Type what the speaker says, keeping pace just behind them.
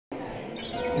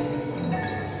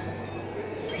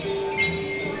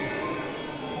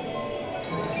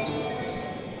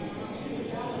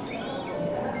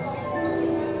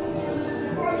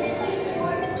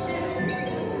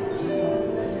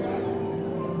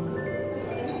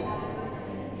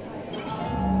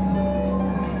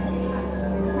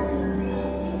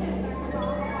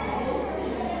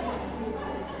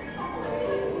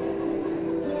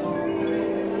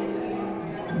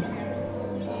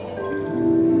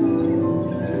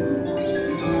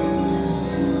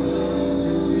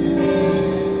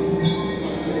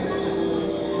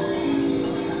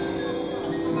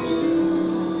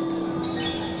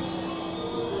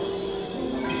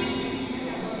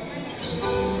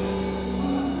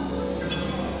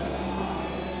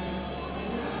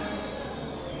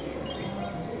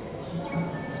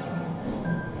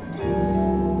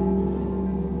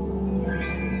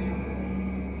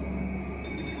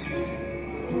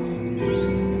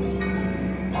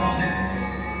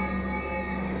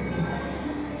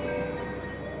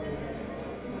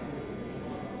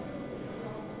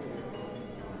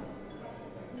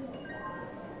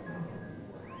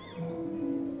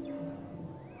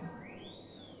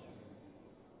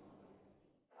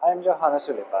I'm Johannes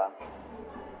Ylipää.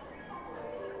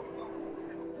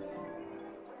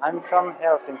 I'm from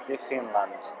Helsinki,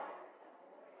 Finland.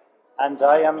 And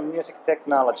I am a music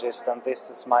technologist, and this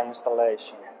is my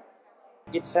installation.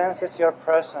 It senses your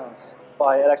presence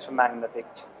by electromagnetic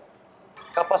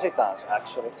capacitance,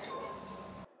 actually.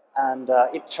 And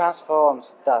it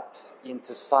transforms that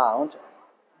into sound.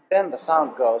 Then the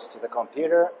sound goes to the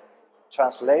computer,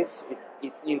 translates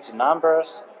it into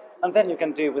numbers, and then you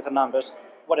can do with the numbers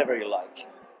whatever you like.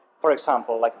 For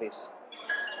example, like this.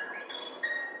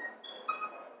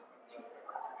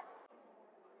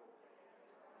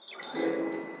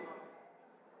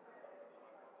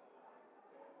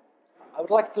 I would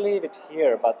like to leave it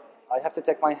here, but I have to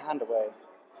take my hand away.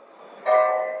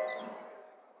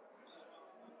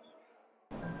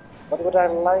 What would I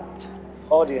like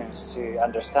audience to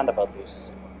understand about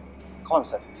this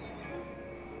concept?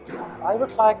 I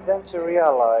would like them to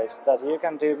realize that you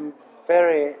can do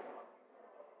very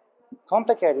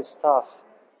complicated stuff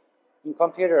in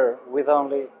computer with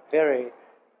only very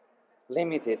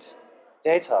limited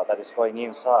data that is going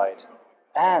inside,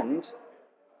 and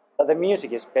that the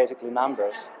music is basically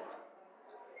numbers.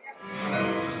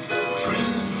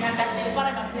 Hän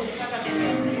paremman kuulis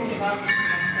akatemiasta juuri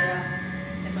valmistumassa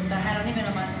ja hän on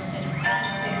nimenomaan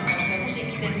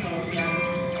musiikkiteknologian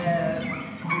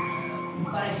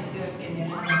parissa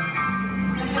työskennellä.